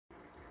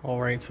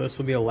Alright, so this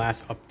will be the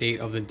last update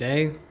of the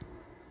day.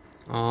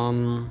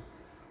 So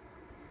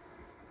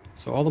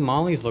all the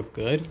mollies look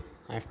good.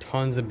 I have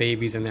tons of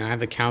babies in there. I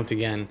have to count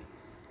again.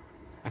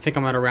 I think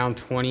I'm at around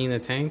 20 in the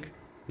tank,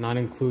 not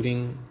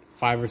including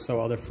 5 or so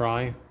other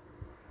fry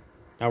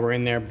that were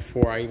in there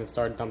before I even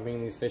started dumping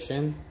these fish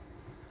in.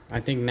 I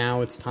think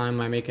now it's time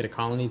I make it a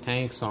colony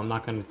tank, so I'm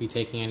not going to be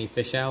taking any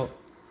fish out.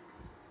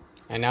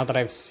 And now that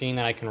I've seen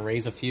that I can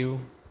raise a few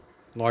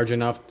large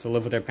enough to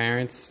live with their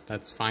parents,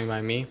 that's fine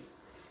by me.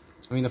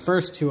 I mean, the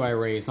first 2 I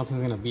raised,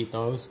 nothing's going to beat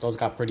those. Those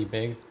got pretty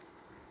big.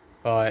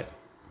 But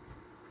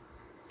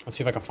let's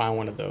see if I can find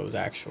one of those,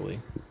 actually.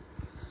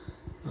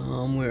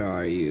 Where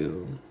are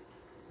you?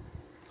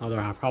 Oh,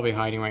 they're probably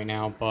hiding right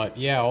now. But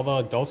yeah, all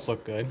the adults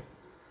look good.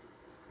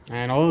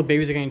 And all the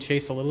babies are getting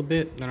chased a little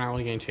bit. They're not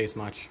really getting chased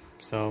much.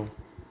 So,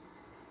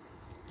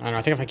 I don't know.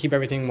 I think if I keep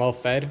everything well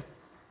fed,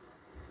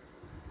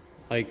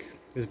 like,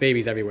 there's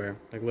babies everywhere.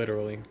 Like,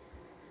 literally.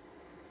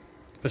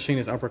 Especially in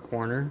this upper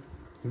corner.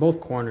 In both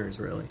corners,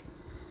 really.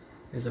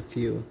 There's a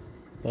few.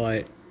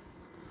 But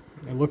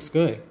it looks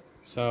good.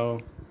 So,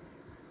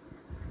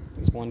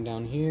 there's one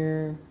down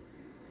here.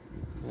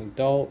 An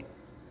adult.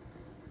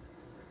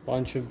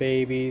 Bunch of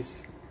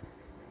babies.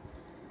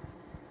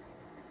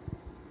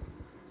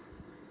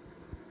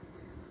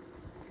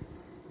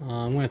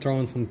 I'm going to throw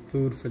in some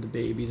food for the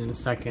babies in a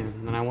second,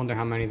 and I wonder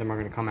how many of them are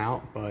going to come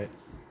out, but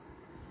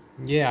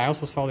yeah, I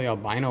also saw the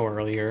albino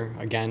earlier,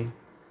 again,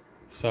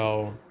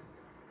 so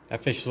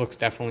that fish looks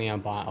definitely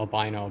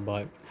albino,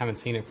 but haven't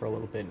seen it for a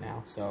little bit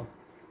now, so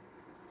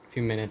a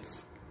few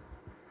minutes.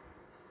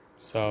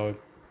 So, I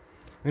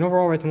mean,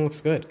 overall, everything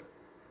looks good.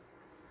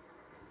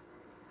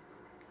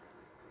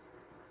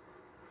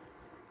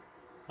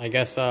 I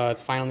guess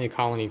it's finally a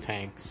colony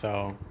tank,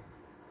 so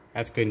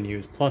that's good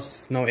news.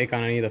 Plus, no ick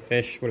on any of the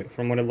fish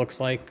from what it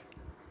looks like.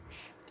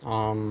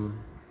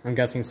 I'm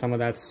guessing some of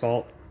that's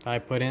salt that I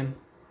put in.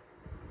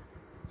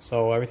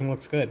 So everything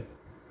looks good.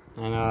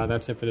 And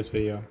that's it for this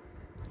video.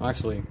 Well,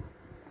 actually,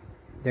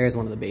 there's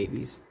one of the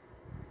babies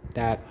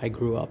that I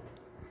grew up.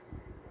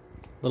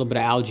 A little bit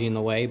of algae in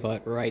the way,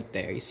 but right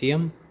there. You see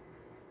him?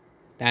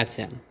 That's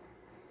him.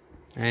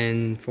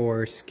 And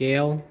for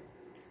scale,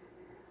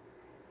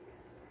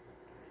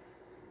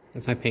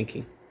 that's my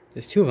pinky.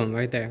 There's 2 of them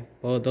right there.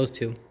 Well, those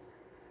 2.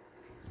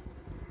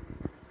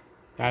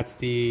 That's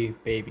the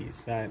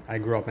babies that I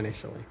grew up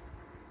initially.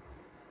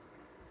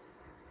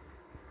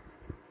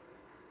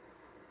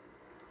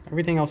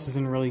 Everything else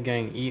isn't really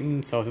getting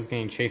eaten, so it's just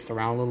getting chased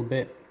around a little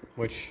bit,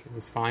 which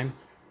was fine.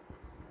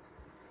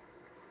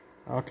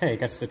 Okay, I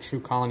guess it's a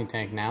true colony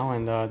tank now,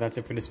 and that's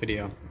it for this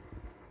video.